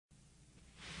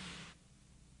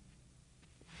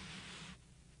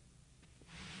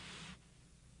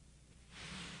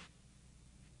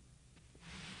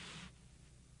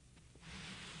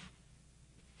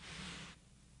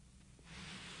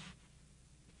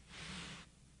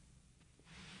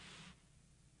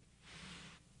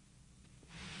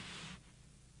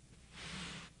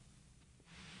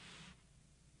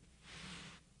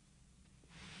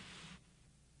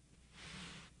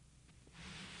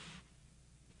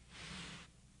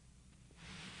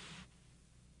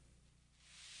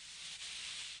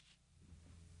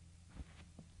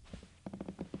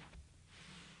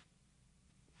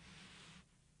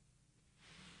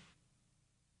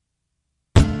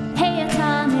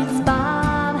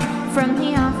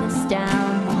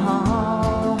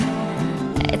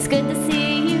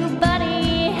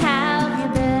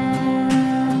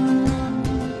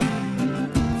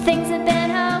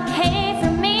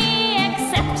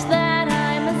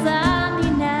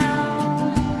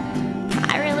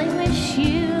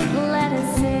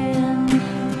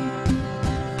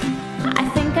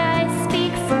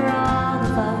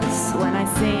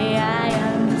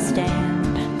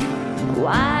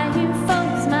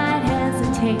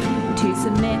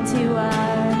submit to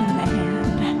our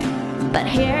demand. But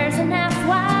here's an FYI,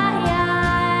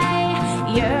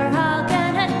 you're all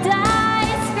gonna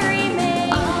die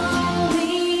screaming. All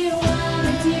we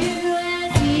wanna do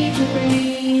is eat your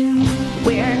brains.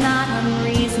 We're not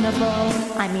unreasonable,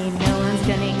 I mean no one's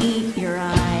gonna eat your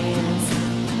eyes.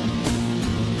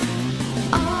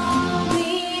 All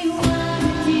we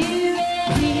wanna do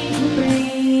is eat your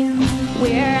brains.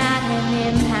 We're at an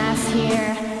impasse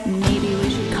here, maybe we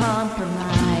should compromise.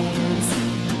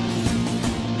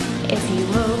 If you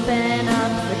open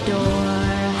up the door,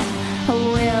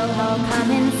 we'll all come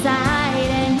inside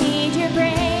and eat your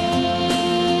brains.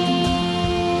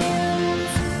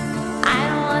 I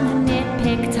don't want to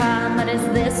nitpick, Tom, but is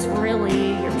this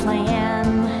really your plan?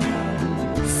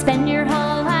 Spend your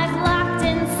whole life locked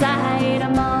inside a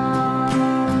mall.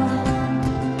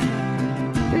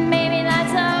 Maybe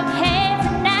that's okay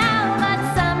for now, but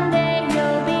someday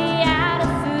you'll be out of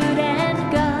food and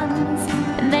gums,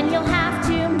 and then you'll have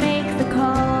to make the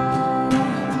call.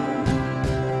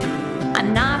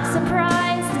 I'm not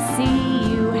surprised to see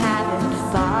you haven't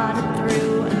thought it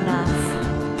through enough.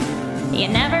 You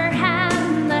never had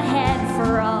the head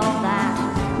for all that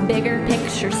bigger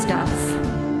picture stuff.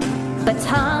 But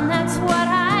Tom, that's what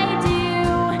I do,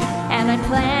 and I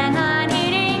plan on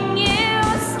eating you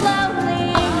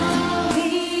slowly. All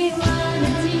we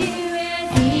wanna do is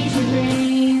eat your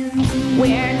brains.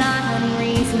 We're not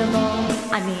unreasonable,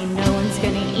 I mean no one's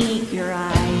gonna eat your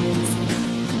eyes.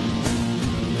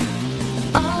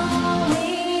 All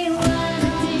we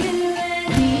wanna do is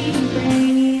eat your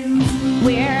brains.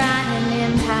 We're at an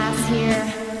impasse here,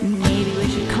 maybe we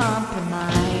should compromise.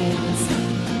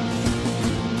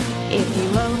 If you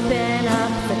open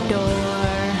up the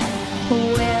door,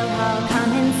 we'll all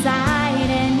come inside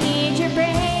and eat your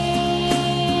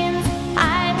brains.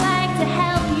 I'd like to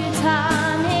help you,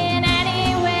 Tom, in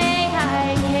any way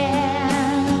I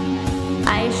can.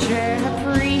 I sure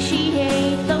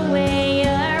appreciate the way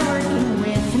you're working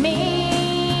with me.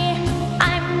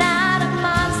 I'm not a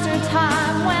monster,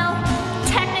 Tom. Well,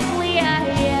 technically I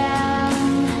am.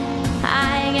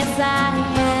 I guess I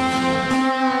am.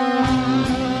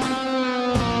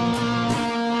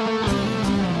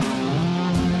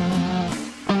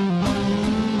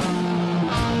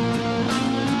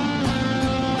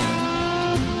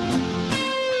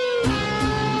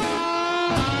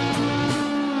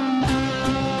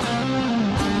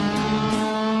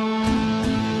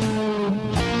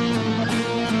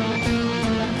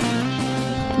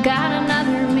 Got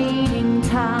another meeting,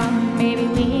 Tom, maybe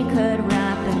we could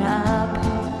wrap it up.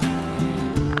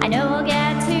 I know we'll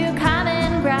get to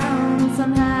common ground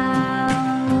somehow.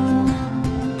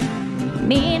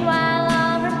 Meanwhile,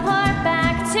 I'll report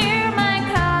back to my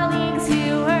colleagues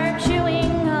who are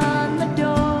chewing on the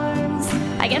doors.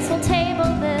 I guess we'll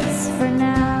table this for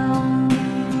now.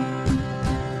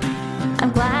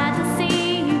 I'm glad to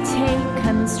see you take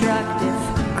constructive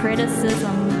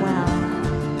criticism well.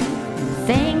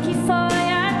 Thank you for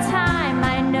your time,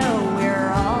 I know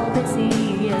we're all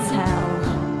busy as hell.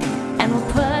 And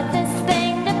we'll put this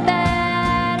thing to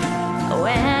bed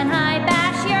when I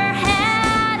bash your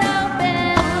head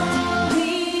open. All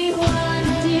we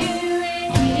wanna do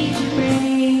is eat your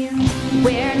brains.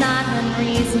 We're not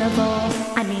unreasonable,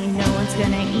 I mean no one's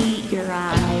gonna eat your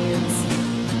eyes.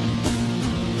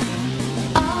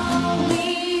 All we